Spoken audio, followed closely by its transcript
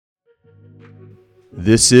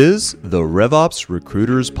This is the RevOps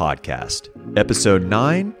Recruiters Podcast, Episode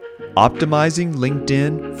 9, Optimizing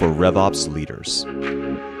LinkedIn for RevOps Leaders.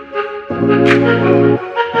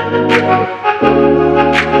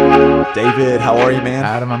 David, how are you, man?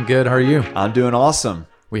 Adam, I'm good. How are you? I'm doing awesome.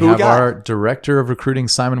 We have our Director of Recruiting,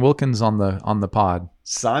 Simon Wilkins, on the pod.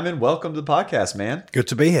 Simon, welcome to the podcast, man. Good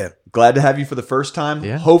to be here. Glad to have you for the first time.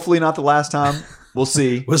 Yeah. Hopefully not the last time. We'll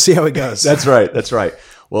see. We'll see how it goes. That's right. That's right.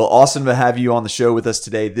 Well, awesome to have you on the show with us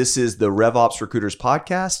today. This is the RevOps Recruiters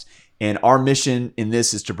Podcast, and our mission in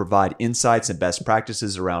this is to provide insights and best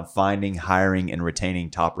practices around finding, hiring, and retaining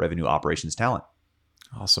top revenue operations talent.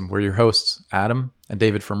 Awesome. We're your hosts, Adam and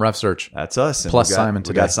David from RevSearch. That's us. And Plus Simon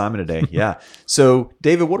today. We got Simon today. Yeah. So,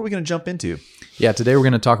 David, what are we going to jump into? Yeah, today we're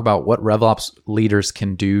going to talk about what RevOps leaders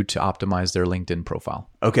can do to optimize their LinkedIn profile.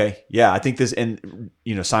 Okay. Yeah, I think this, and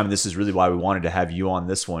Simon, this is really why we wanted to have you on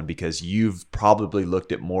this one, because you've probably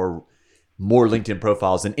looked at more LinkedIn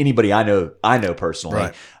profiles than anybody I know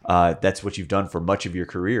personally. Right. That's what you've done for much of your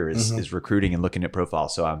career is recruiting and looking at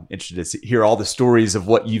profiles. So I'm interested to hear all the stories of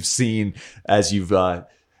what you've seen as you've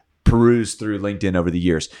perused through LinkedIn over the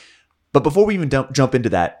years. But before we even jump into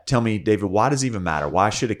that, tell me, David, why does it even matter? Why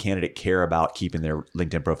should a candidate care about keeping their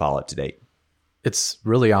LinkedIn profile up to date? It's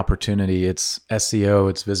really opportunity. It's SEO,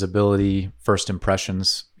 it's visibility, first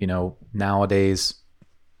impressions. Nowadays,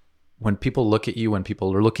 when people look at you, when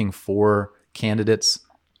people are looking for candidates,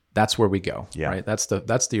 that's where we go. Yeah. Right.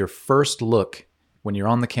 That's your first look when you're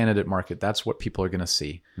on the candidate market. That's what people are going to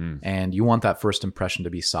see. And you want that first impression to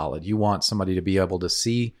be solid. You want somebody to be able to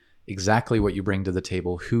see exactly what you bring to the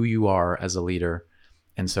table, who you are as a leader.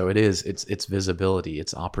 And so it's visibility,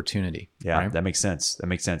 it's opportunity. Yeah, right? That makes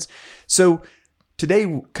sense. So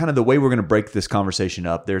today, kind of the way we're going to break this conversation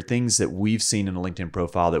up, there are things that we've seen in a LinkedIn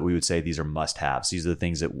profile that we would say these are must-haves. These are the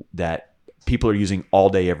things that people are using all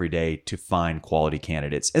day, every day to find quality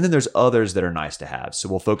candidates. And then there's others that are nice to have. So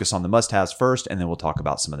we'll focus on the must-haves first, and then we'll talk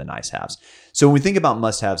about some of the nice-haves. So when we think about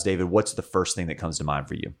must-haves, David, what's the first thing that comes to mind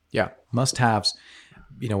for you? Yeah, must-haves.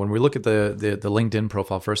 When we look at the LinkedIn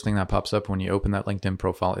profile, first thing that pops up when you open that LinkedIn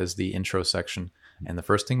profile is the intro section. And the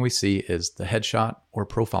first thing we see is the headshot or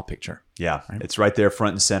profile picture. Yeah, right? It's right there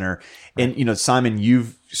front and center. Right. And, Simon,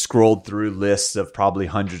 you've scrolled through lists of probably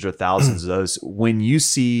hundreds or thousands of those. When you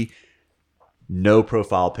see no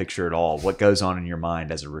profile picture at all, what goes on in your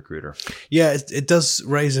mind as a recruiter? Yeah, it does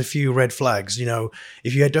raise a few red flags.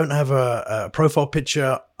 If you don't have a profile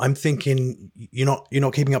picture, I'm thinking you're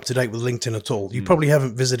not keeping up to date with LinkedIn at all. You probably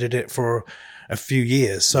haven't visited it for a few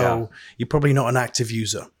years, so you're probably not an active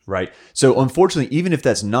user. Right. So unfortunately, even if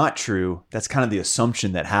that's not true, that's kind of the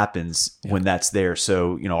assumption that happens when that's there.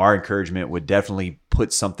 So, our encouragement would definitely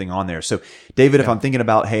put something on there. So David, if I'm thinking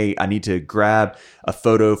about, hey, I need to grab a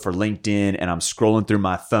photo for LinkedIn and I'm scrolling through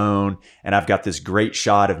my phone and I've got this great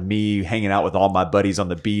shot of me hanging out with all my buddies on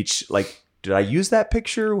the beach. Like, did I use that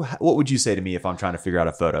picture? What would you say to me if I'm trying to figure out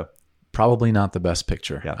a photo? Probably not the best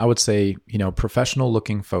picture. Yeah. I would say, professional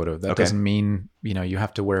looking photo. That doesn't mean, you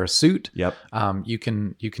have to wear a suit. Yep. You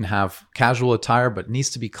can have casual attire, but it needs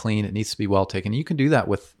to be clean. It needs to be well taken. You can do that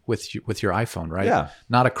with your iPhone, right? Yeah.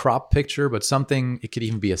 Not a crop picture, but something, it could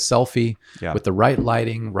even be a selfie with the right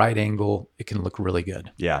lighting, right angle. It can look really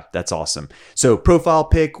good. Yeah, that's awesome. So profile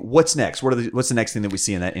pic, what's next? What's the next thing that we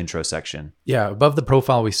see in that intro section? Yeah. Above the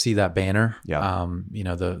profile, we see that banner. Yeah.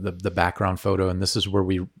 The background photo. And this is where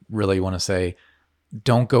we really want to say,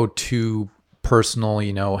 don't go too personal,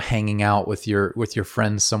 hanging out with your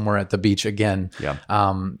friends somewhere at the beach again. Yeah.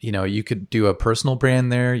 You could do a personal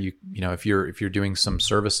brand there. If you're doing some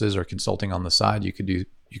services or consulting on the side, you could do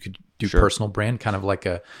personal brand, kind of like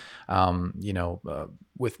a,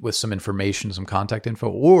 with some information, some contact info,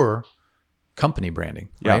 or company branding,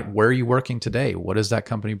 right? Where are you working today? What is that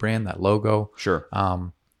company brand, that logo? Sure.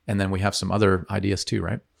 And then we have some other ideas too,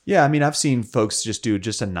 right? Yeah, I mean, I've seen folks just do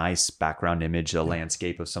just a nice background image, a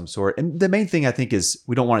landscape of some sort. And the main thing I think is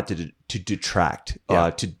we don't want it to detract,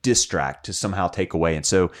 to distract, to somehow take away. And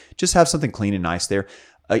so just have something clean and nice there.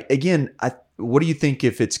 Again, what do you think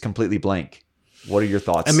if it's completely blank? What are your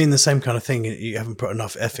thoughts? I mean, the same kind of thing. You haven't put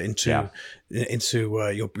enough effort into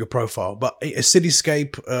your profile. But a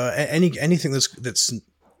cityscape, anything that's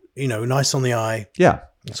nice on the eye. Yeah.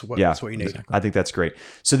 That's what you need. Exactly. I think that's great.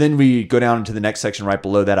 So then we go down into the next section right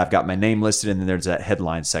below that. I've got my name listed, and then there's that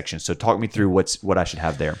headline section. So talk me through what I should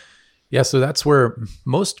have there. Yeah, so that's where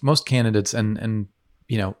most candidates and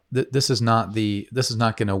this is not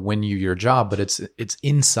going to win you your job, but it's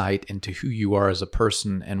insight into who you are as a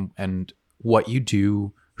person and what you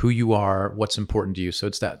do, who you are, what's important to you. So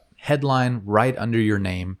it's that headline right under your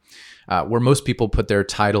name, where most people put their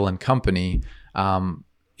title and company.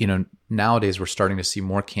 nowadays we're starting to see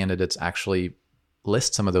more candidates actually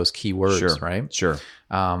list some of those keywords, right? Sure.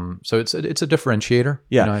 So it's a differentiator.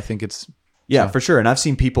 Yeah. I think it's. Yeah, for sure. And I've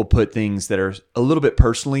seen people put things that are a little bit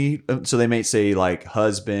personally. So they may say like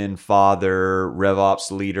husband, father,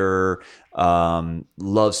 RevOps leader,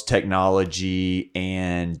 loves technology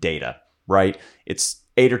and data, right? It's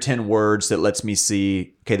 8 or 10 words that lets me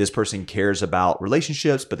see, okay, this person cares about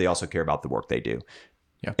relationships, but they also care about the work they do.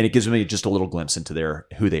 Yeah. And it gives me just a little glimpse into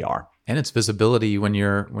who they are. And it's visibility when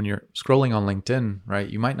you're scrolling on LinkedIn, right?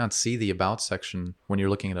 You might not see the about section when you're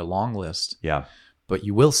looking at a long list. Yeah. But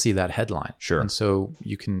you will see that headline. Sure. And so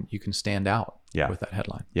you can stand out with that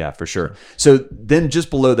headline. Yeah, for sure. So then just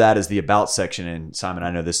below that is the about section. And Simon, I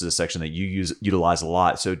know this is a section that you utilize a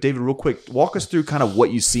lot. So David, real quick, walk us through kind of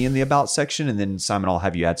what you see in the about section. And then Simon, I'll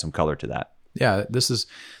have you add some color to that. Yeah, this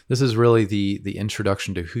is really the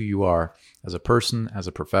introduction to who you are as a person, as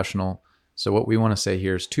a professional. So what we want to say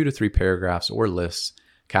here is 2 to 3 paragraphs or lists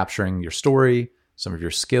capturing your story, some of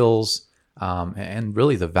your skills, and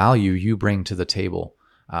really the value you bring to the table,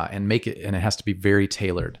 and it has to be very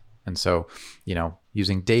tailored. And so,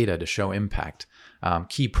 using data to show impact,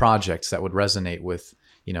 key projects that would resonate with,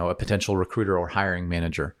 a potential recruiter or hiring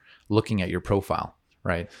manager looking at your profile,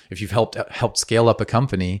 right? If you've helped scale up a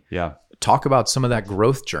company, talk about some of that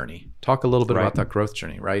growth journey. Talk a little bit about that growth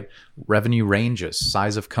journey, right? Revenue ranges,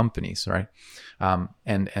 size of companies, right?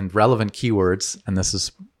 And relevant keywords. And this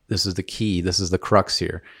is the key. This is the crux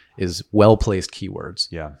here, is well-placed keywords.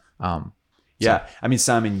 Yeah. Yeah. I mean,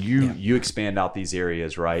 Simon, you expand out these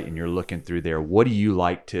areas, right? And you're looking through there. What do you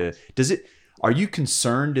like to, are you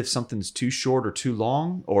concerned if something's too short or too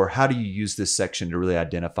long? Or how do you use this section to really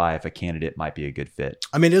identify if a candidate might be a good fit?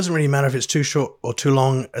 I mean, it doesn't really matter if it's too short or too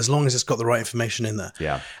long, as long as it's got the right information in there.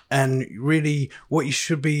 Yeah. And really what you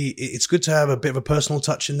should be, it's good to have a bit of a personal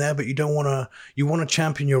touch in there, but you want to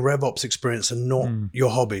champion your RevOps experience and not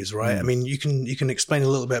your hobbies, right? I mean, you can explain a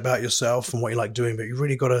little bit about yourself and what you like doing, but you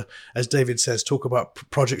really got to, as David says, talk about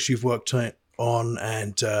projects you've worked on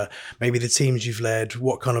and maybe the teams you've led,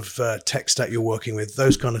 what kind of tech stack you're working with.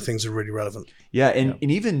 Those kind of things are really relevant. Yeah, and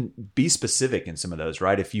even be specific in some of those,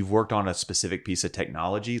 right? If you've worked on a specific piece of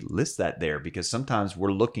technology, list that there, because sometimes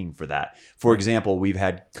we're looking for that. For example, we've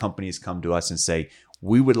had companies come to us and say,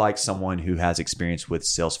 we would like someone who has experience with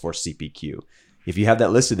Salesforce CPQ. If you have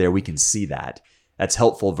that listed there, we can see that. That's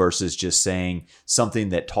helpful versus just saying something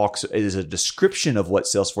that is a description of what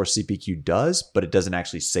Salesforce CPQ does, but it doesn't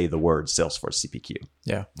actually say the word Salesforce CPQ.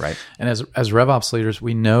 Yeah. Right. And as RevOps leaders,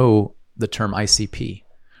 we know the term ICP,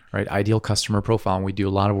 right? Ideal customer profile. And we do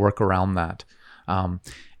a lot of work around that.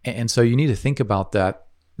 And so you need to think about that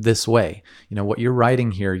this way. What you're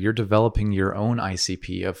writing here, you're developing your own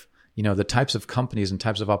ICP of, the types of companies and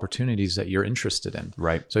types of opportunities that you're interested in.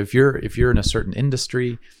 Right. So if you're in a certain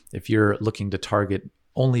industry, if you're looking to target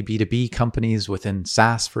only B2B companies within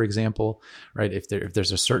SaaS, for example, right? If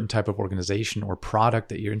there's a certain type of organization or product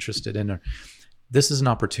that you're interested in, this is an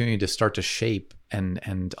opportunity to start to shape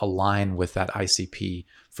and align with that ICP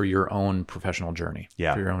for your own professional journey.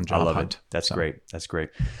 Yeah, for your own job I love hunt. it. That's great. That's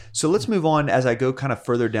great. So let's move on as I go kind of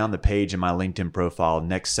further down the page in my LinkedIn profile.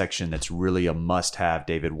 Next section that's really a must-have,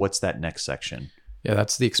 David. What's that next section? Yeah,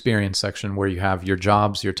 that's the experience section where you have your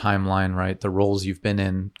jobs, your timeline, right? The roles you've been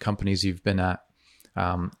in, companies you've been at,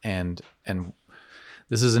 and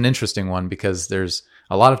this is an interesting one because there's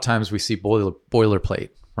a lot of times we see boilerplate.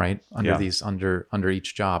 Right under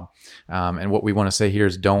each job, and what we want to say here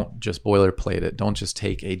is don't just boilerplate it. Don't just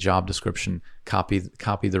take a job description, copy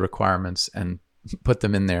the requirements, and put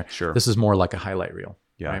them in there. Sure, this is more like a highlight reel.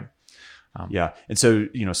 Yeah, right? And so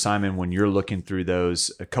Simon, when you're looking through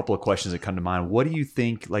those, a couple of questions that come to mind. What do you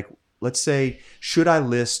think? Like, let's say, should I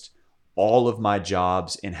list all of my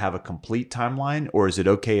jobs and have a complete timeline, or is it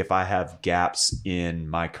okay if I have gaps in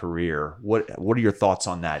my career? What are your thoughts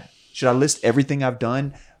on that? Should I list everything I've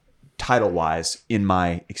done title-wise in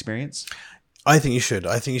my experience? I think you should.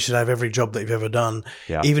 I think you should have every job that you've ever done.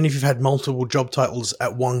 Yeah. Even if you've had multiple job titles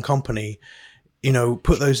at one company,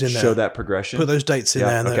 put those in there. Show that progression. Put those dates in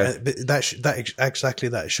there. Okay. That exactly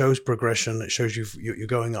that. It shows progression. It shows you're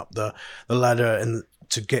going up the ladder and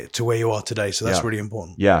to get to where you are today. So that's really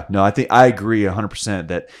important. Yeah. No, I think I agree 100%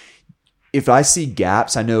 that if I see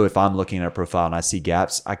gaps, I know if I'm looking at a profile and I see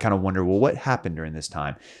gaps, I kind of wonder, well, what happened during this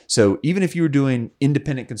time? So even if you were doing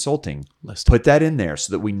independent consulting, put that in there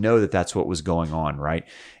so that we know that that's what was going on, right?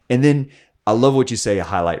 And then I love what you say, a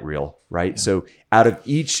highlight reel, right? Yeah. So out of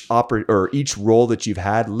each each role that you've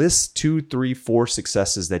had, list 2, 3, 4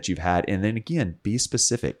 successes that you've had. And then again, be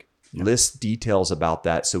specific. Yeah. List details about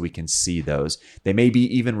that so we can see those. They may be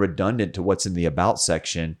even redundant to what's in the about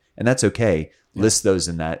section. and that's okay. List those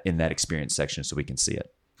in that experience section so we can see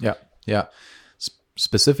it. Yeah. Yeah.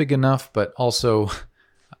 Specific enough, but also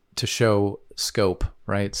to show scope,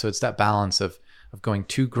 right? So it's that balance of going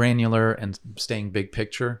too granular and staying big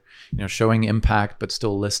picture, showing impact, but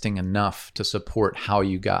still listing enough to support how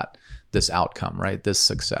you got this outcome, right? This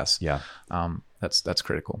success. Yeah. That's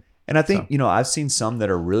critical. And I think, I've seen some that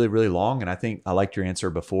are really, really long. And I think I liked your answer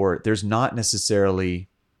before. There's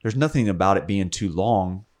nothing about it being too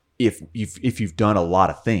long if you've done a lot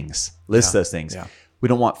of things. List those things. Yeah. We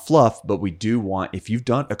don't want fluff, but we do want, if you've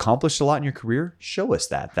accomplished a lot in your career, show us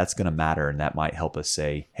that. That's going to matter. And that might help us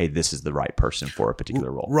say, hey, this is the right person for a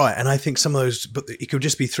particular role. Right. And I think some of those, but it could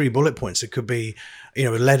just be 3 bullet points. It could be,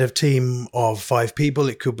 led a team of 5 people.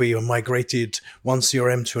 It could be migrated one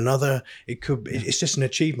CRM to another. It's just an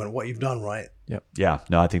achievement, what you've done, right? Yep. Yeah.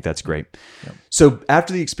 No, I think that's great. Yep. So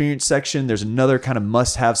after the experience section, there's another kind of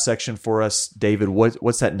must-have section for us. David,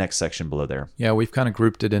 what's that next section below there? Yeah, we've kind of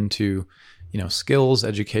grouped it into skills,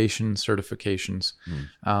 education, certifications,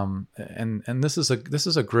 and this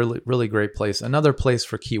is a really, really great place. Another place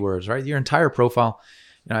for keywords, right? Your entire profile.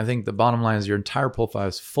 I think the bottom line is your entire profile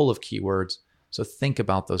is full of keywords. So think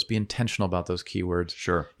about those. Be intentional about those keywords.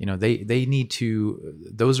 Sure. They need to.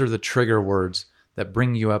 Those are the trigger words that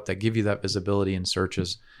bring you up, that give you that visibility in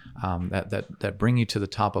searches, that bring you to the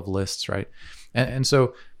top of lists, right? And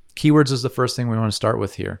so keywords is the first thing we want to start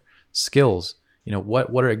with here. Skills.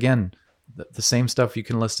 What are, again, the same stuff you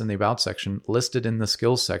can list in the about section, listed in the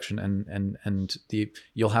skills section, and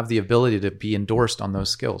you'll have the ability to be endorsed on those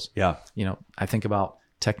skills. Yeah. I think about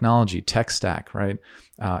technology, tech stack, right?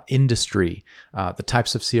 Industry, the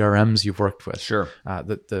types of CRMs you've worked with. Sure.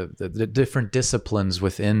 The different disciplines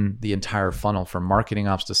within the entire funnel, from marketing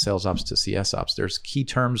ops to sales ops to CS ops. There's key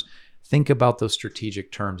terms. Think about those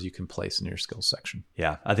strategic terms you can place in your skills section.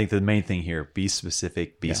 Yeah. I think the main thing here, be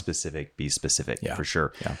specific, be specific for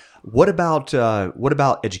sure. Yeah. What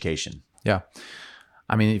about education? Yeah.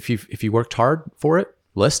 I mean, if you worked hard for it,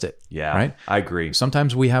 list it. Yeah. Right. I agree.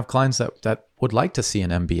 Sometimes we have clients that would like to see an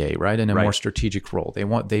MBA, right? In a more strategic role.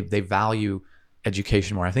 They value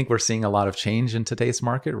education more. I think we're seeing a lot of change in today's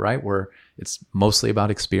market, right? Where it's mostly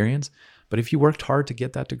about experience. But if you worked hard to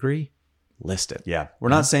get that degree, list it. Yeah. We're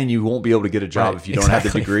not saying you won't be able to get a job if you don't have the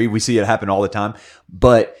degree. We see it happen all the time.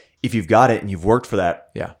 But if you've got it and you've worked for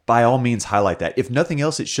that, by all means, highlight that. If nothing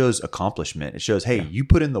else, it shows accomplishment. It shows, hey, you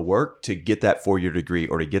put in the work to get that 4-year degree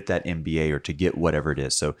or to get that MBA or to get whatever it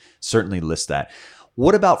is. So certainly list that.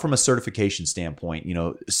 What about from a certification standpoint?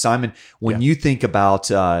 Simon, when you think about,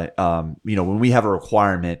 when we have a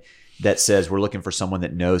requirement that says we're looking for someone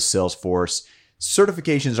that knows Salesforce,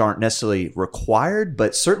 certifications aren't necessarily required,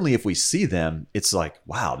 but certainly if we see them, it's like,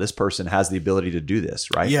 wow, this person has the ability to do this,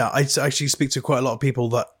 right? Yeah, I actually speak to quite a lot of people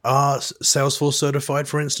that are Salesforce certified,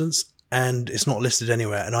 for instance, and it's not listed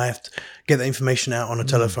anywhere. And I have to get that information out on a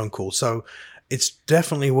telephone call. So it's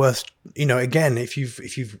definitely worth, again, if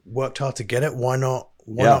you've worked hard to get it, why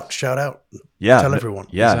not shout out? Yeah. Tell everyone.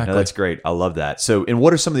 Yeah, exactly. No, that's great. I love that. So, and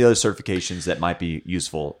what are some of the other certifications that might be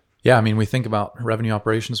useful? Yeah, I mean, we think about revenue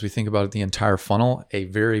operations. We think about the entire funnel, a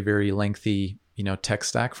very, very lengthy, tech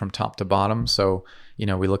stack from top to bottom. So, we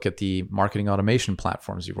look at the marketing automation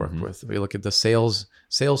platforms you've worked with. We look at the sales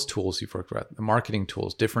tools you've worked with, the marketing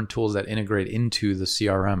tools, different tools that integrate into the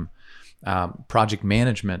CRM, project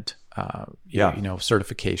management,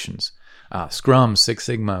 certifications, Scrum, Six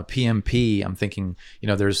Sigma, PMP. I'm thinking,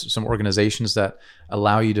 there's some organizations that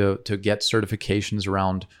allow you to get certifications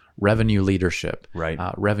around revenue leadership, right?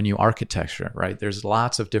 Revenue architecture, right? There's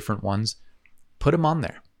lots of different ones. Put them on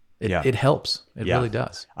there. It helps. It really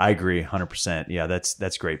does. I agree 100%. Yeah,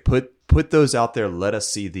 that's great. Put those out there. Let us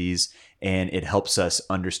see these, and it helps us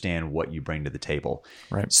understand what you bring to the table.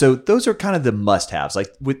 Right. So those are kind of the must-haves.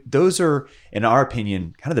 Those are, in our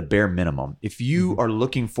opinion, kind of the bare minimum. If you are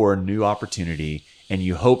looking for a new opportunity and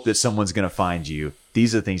you hope that someone's going to find you,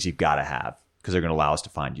 these are the things you've got to have, because they're going to allow us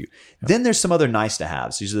to find you. Yep. Then there's some other nice to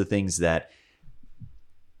haves. These are the things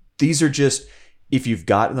these are just, if you've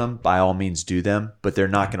got them, by all means do them, but they're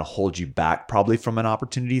not going to hold you back probably from an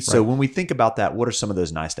opportunity. Right. So when we think about that, what are some of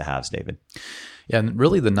those nice to haves, David? Yeah, and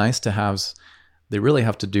really the nice to haves, they really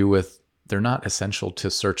have to do with, they're not essential to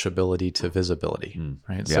searchability, to visibility,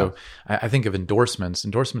 right? Yeah. So I think of endorsements.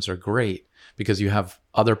 Endorsements are great because you have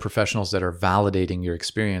other professionals that are validating your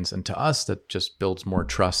experience. And to us, that just builds more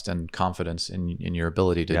trust and confidence in your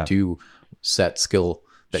ability to do set skill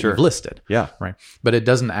that you've listed. Yeah. Right. But it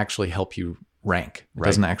doesn't actually help you rank. It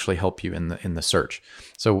doesn't actually help you in the search.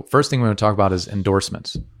 So first thing we want to talk about is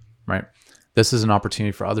endorsements, right? this is an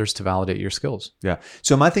opportunity for others to validate your skills. Yeah.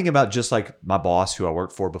 So am I thinking about just like my boss who I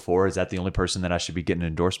worked for before? Is that the only person that I should be getting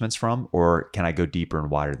endorsements from, or can I go deeper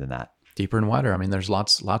and wider than that? Deeper and wider. I mean, there's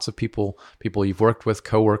lots of people you've worked with,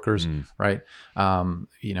 coworkers, right?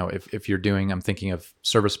 If you're doing, I'm thinking of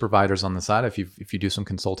service providers on the side. If you do some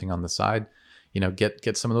consulting on the side,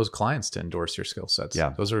 get some of those clients to endorse your skill sets.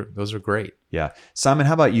 Yeah. Those are great. Yeah. Simon,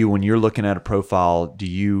 how about you? When you're looking at a profile, do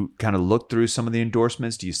you kind of look through some of the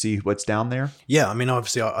endorsements? Do you see what's down there? Yeah. I mean,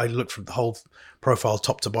 obviously I look from the whole profile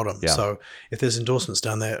top to bottom. Yeah. So if there's endorsements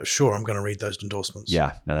down there, sure, I'm going to read those endorsements.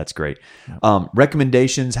 Yeah. No, that's great. Yeah.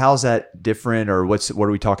 Recommendations, how's that different, or what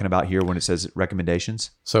are we talking about here when it says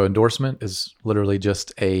recommendations? So endorsement is literally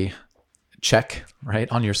just a check,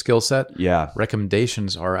 right, on your skill set. Yeah.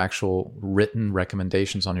 Recommendations are actual written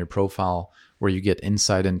recommendations on your profile where you get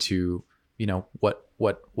insight into,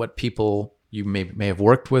 what people you may have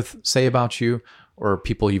worked with say about you, or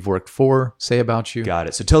people you've worked for say about you. Got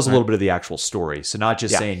it. So it tells a little bit of the actual story. So not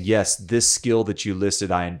just saying, yes, this skill that you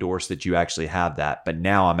listed, I endorse that you actually have that. But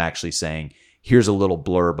now I'm actually saying, here's a little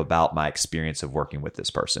blurb about my experience of working with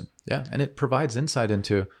this person. Yeah. And it provides insight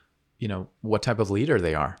into, what type of leader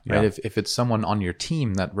they are, right? Yeah. If it's someone on your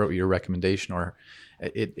team that wrote your recommendation, or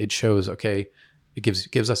it shows, okay, it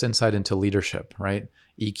gives us insight into leadership, right?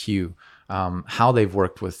 EQ, how they've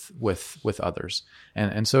worked with others.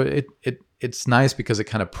 And so it's nice because it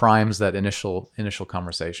kind of primes that initial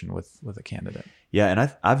conversation with a candidate. Yeah.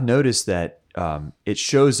 And I've noticed that it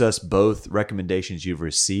shows us both recommendations you've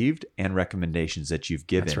received and recommendations that you've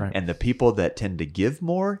given. That's right. And the people that tend to give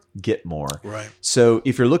more get more. Right. So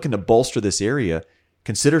if you're looking to bolster this area,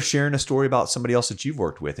 consider sharing a story about somebody else that you've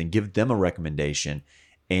worked with and give them a recommendation.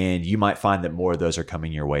 And you might find that more of those are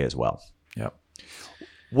coming your way as well. Yep.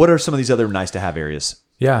 What are some of these other nice to have areas?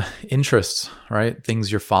 Yeah. Interests, right?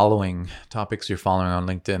 Things you're following, topics you're following on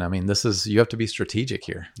LinkedIn. I mean, you have to be strategic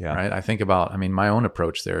here, right? I think about, my own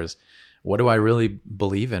approach there is, what do I really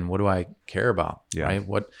believe in? What do I care about? Yeah.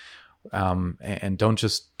 Right. And don't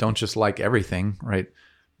just like everything, right?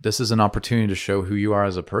 This is an opportunity to show who you are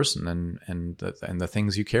as a person and the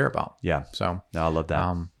things you care about. Yeah. So no, I love that.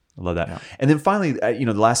 I love that. Yeah. And then finally,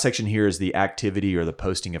 the last section here is the activity or the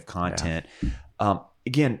posting of content. Yeah.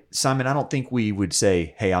 Again, Simon, I don't think we would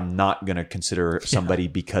say, hey, I'm not going to consider somebody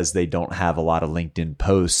because they don't have a lot of LinkedIn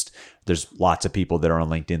posts. There's lots of people that are on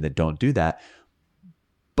LinkedIn that don't do that.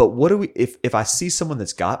 But what do we, if I see someone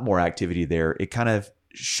that's got more activity there, it kind of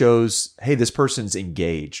shows, hey, this person's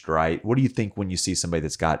engaged, right? What do you think when you see somebody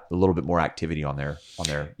that's got a little bit more activity on their?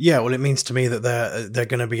 Yeah, well, it means to me that they're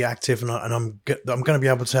going to be active, and I'm going to be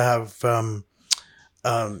able to have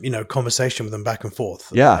conversation with them back and forth.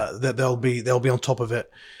 Yeah, that they'll be on top of it.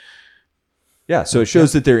 Yeah, so it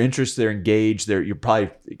shows that they're interested, they're engaged. You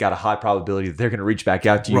probably got a high probability that they're going to reach back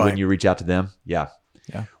out to you when you reach out to them. Yeah.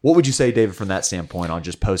 Yeah. What would you say, David, from that standpoint on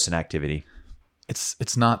just post and activity?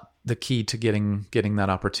 It's not the key to getting that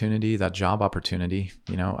opportunity, that job opportunity.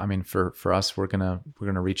 For us, we're gonna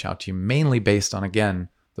reach out to you mainly based on, again,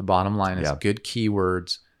 the bottom line is good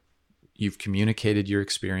keywords. You've communicated your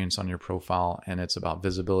experience on your profile, and it's about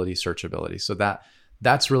visibility, searchability. So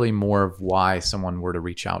that's really more of why someone were to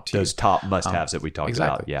reach out to those top must-haves that we talked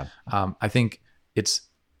about. Yeah. I think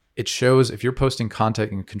it shows if you're posting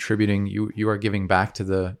content and contributing, you are giving back to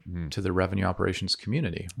the revenue operations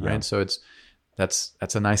community, right? Yeah. So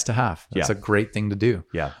that's a nice to have. That's a great thing to do.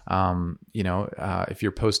 Yeah. If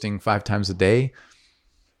you're posting 5 times a day,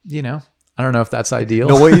 I don't know if that's ideal.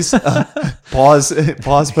 Noise, pause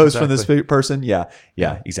post from this person. Yeah,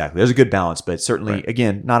 exactly. There's a good balance, but certainly,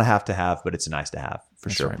 again, not a have to have, but it's a nice to have for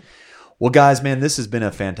sure. Right. Well, guys, man, this has been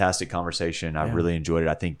a fantastic conversation. I really enjoyed it.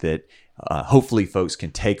 I think that hopefully folks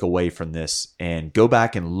can take away from this and go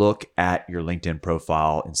back and look at your LinkedIn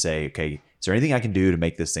profile and say, okay, is there anything I can do to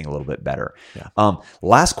make this thing a little bit better? Yeah.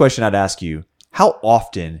 Last question I'd ask you, how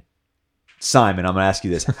often, Simon, I'm going to ask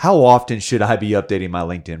you this, how often should I be updating my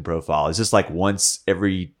LinkedIn profile? Is this like once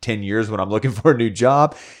every 10 years when I'm looking for a new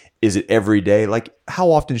job? Is it every day? Like,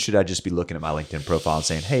 how often should I just be looking at my LinkedIn profile and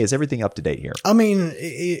saying, hey, is everything up to date here? I mean,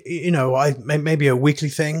 maybe a weekly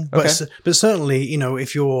thing, but certainly,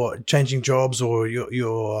 if you're changing jobs or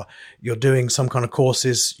you're doing some kind of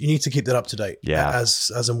courses, you need to keep that up to date. Yeah.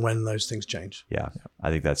 As and when those things change. Yeah. I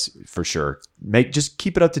think that's for sure. Just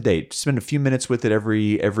keep it up to date. Spend a few minutes with it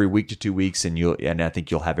every week to 2 weeks, and I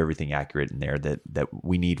think you'll have everything accurate in there that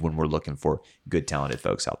we need when we're looking for good, talented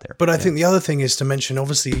folks out there. But I think the other thing is to mention,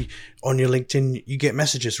 obviously, on your LinkedIn, you get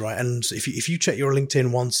messages, right? And if you check your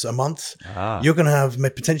LinkedIn once a month, you're going to have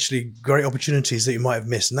potentially great opportunities that you might have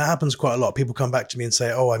missed. And that happens quite a lot. People come back to me and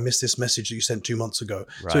say, oh, I missed this message that you sent 2 months ago.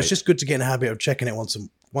 Right. So it's just good to get in a habit of checking it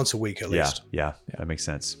once a week at least. Yeah, that makes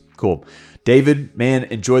sense. Cool. David, man,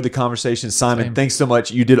 enjoyed the conversation. Simon, thanks so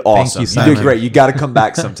much. You did awesome. Thank you, you did great. You got to come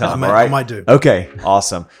back sometime. All right. I might do. Okay.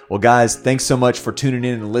 Awesome. Well, guys, thanks so much for tuning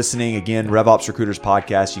in and listening. Again, RevOps Recruiters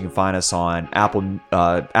Podcast. You can find us on Apple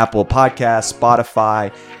Podcasts,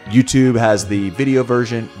 Spotify, YouTube has the video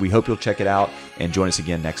version. We hope you'll check it out and join us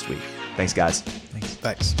again next week. Thanks, guys.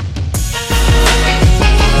 Thanks.